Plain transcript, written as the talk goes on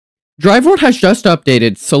DriveWorld has just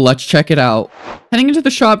updated, so let's check it out. Heading into the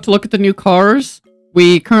shop to look at the new cars.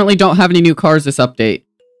 We currently don't have any new cars this update.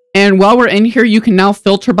 And while we're in here, you can now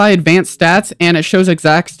filter by advanced stats, and it shows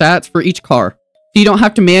exact stats for each car. So you don't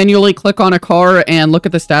have to manually click on a car and look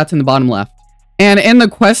at the stats in the bottom left. And in the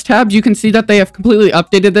quest tabs, you can see that they have completely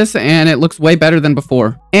updated this, and it looks way better than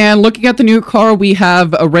before. And looking at the new car, we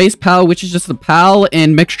have a race pal, which is just a pal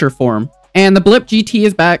in mixture form. And the Blip GT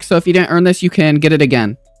is back, so if you didn't earn this, you can get it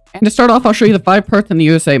again. And to start off, I'll show you the 5 parts in the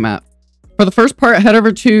USA map. For the first part, head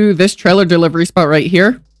over to this trailer delivery spot right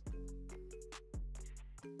here.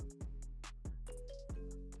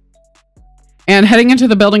 And heading into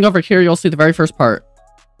the building over here, you'll see the very first part.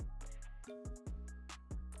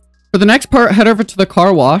 For the next part, head over to the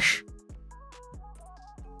car wash.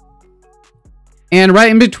 And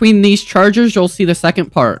right in between these chargers, you'll see the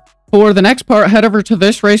second part. For the next part, head over to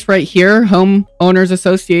this race right here, Homeowners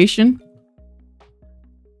Association.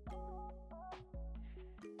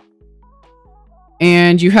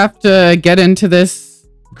 And you have to get into this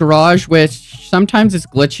garage, which sometimes is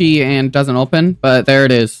glitchy and doesn't open, but there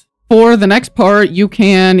it is. For the next part, you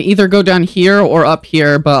can either go down here or up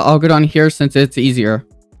here, but I'll go down here since it's easier.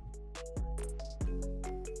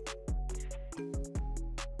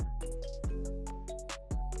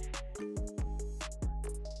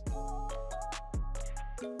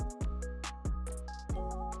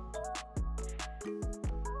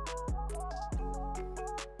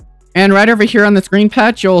 And right over here on this green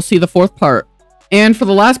patch, you'll see the 4th part. And for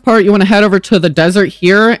the last part, you want to head over to the desert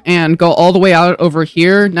here and go all the way out over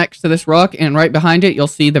here next to this rock. And right behind it, you'll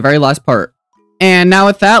see the very last part. And now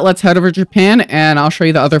with that, let's head over to Japan and I'll show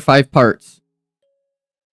you the other 5 parts.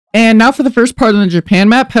 And now for the first part of the Japan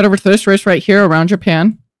map, head over to this race right here around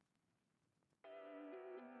Japan.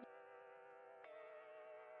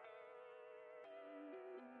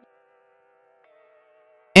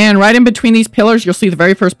 And right in between these pillars, you'll see the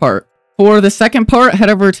very first part. For the second part, head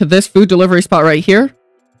over to this food delivery spot right here.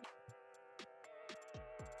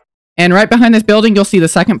 And right behind this building, you'll see the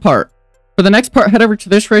second part. For the next part, head over to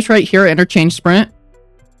this race right here, Interchange Sprint.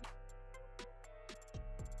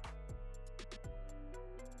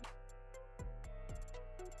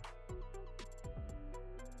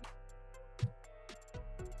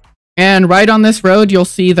 And right on this road, you'll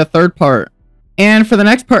see the third part. And for the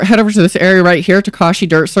next part, head over to this area right here, Takashi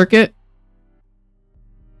Dirt Circuit.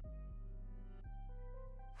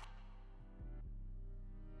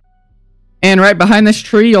 And right behind this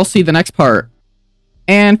tree, you'll see the next part.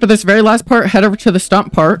 And for this very last part, head over to the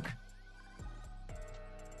Stump Park.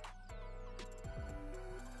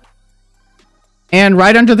 And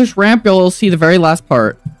right under this ramp, you'll see the very last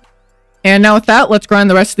part. And now with that, let's grind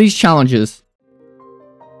the rest of these challenges.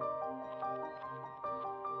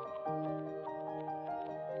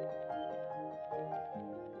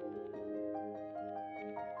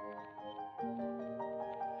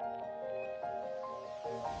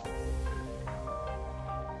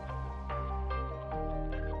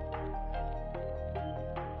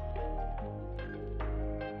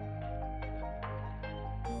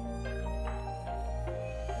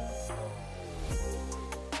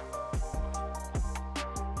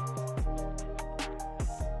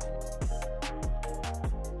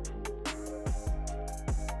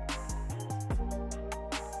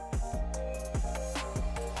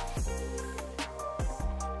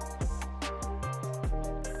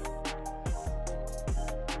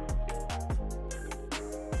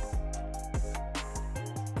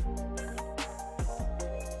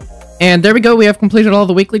 And there we go, we have completed all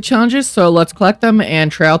the weekly challenges, so let's collect them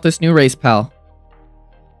and try out this new race pal.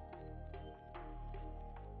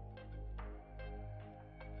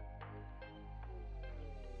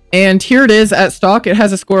 And here it is at stock. It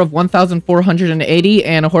has a score of 1,480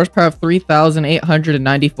 and a horsepower of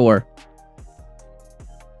 3,894.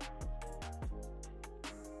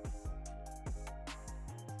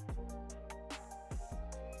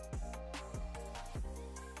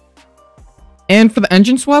 And for the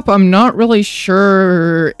engine swap, I'm not really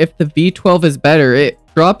sure if the V12 is better. It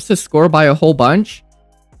drops the score by a whole bunch,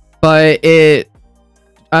 but I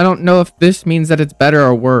don't know if this means that it's better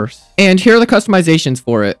or worse. And here are the customizations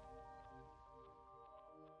for it.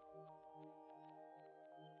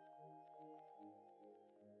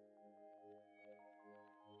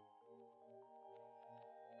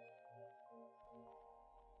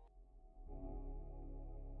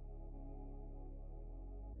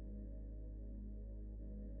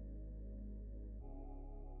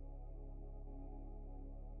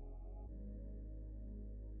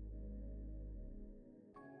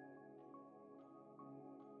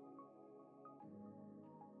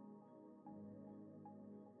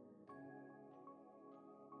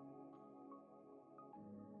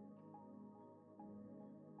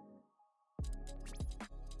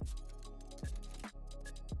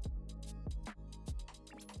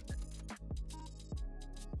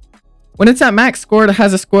 When it's at max score, it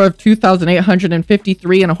has a score of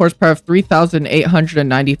 2,853 and a horsepower of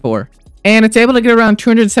 3,894. And it's able to get around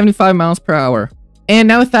 275 miles per hour. And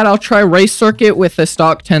now with that, I'll try Race Circuit with the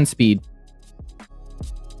stock 10 speed.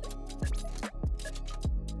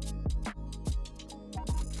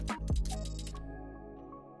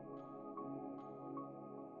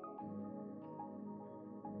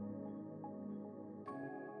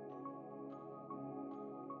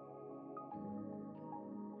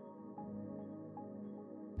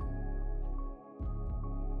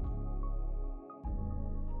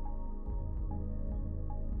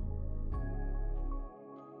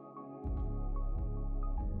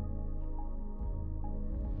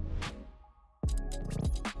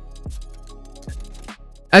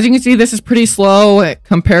 As you can see, this is pretty slow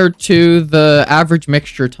compared to the average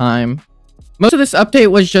mixture time. Most of this update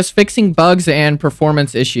was just fixing bugs and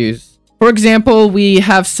performance issues. For example, we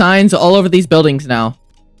have signs all over these buildings now,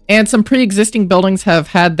 and some pre-existing buildings have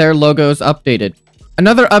had their logos updated.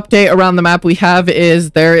 Another update around the map we have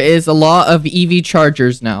is there is a lot of EV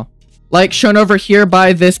chargers now, like shown over here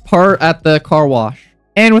by this part at the car wash.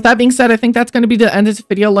 And with that being said, I think that's going to be the end of this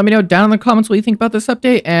video. Let me know down in the comments what you think about this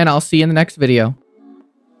update, and I'll see you in the next video.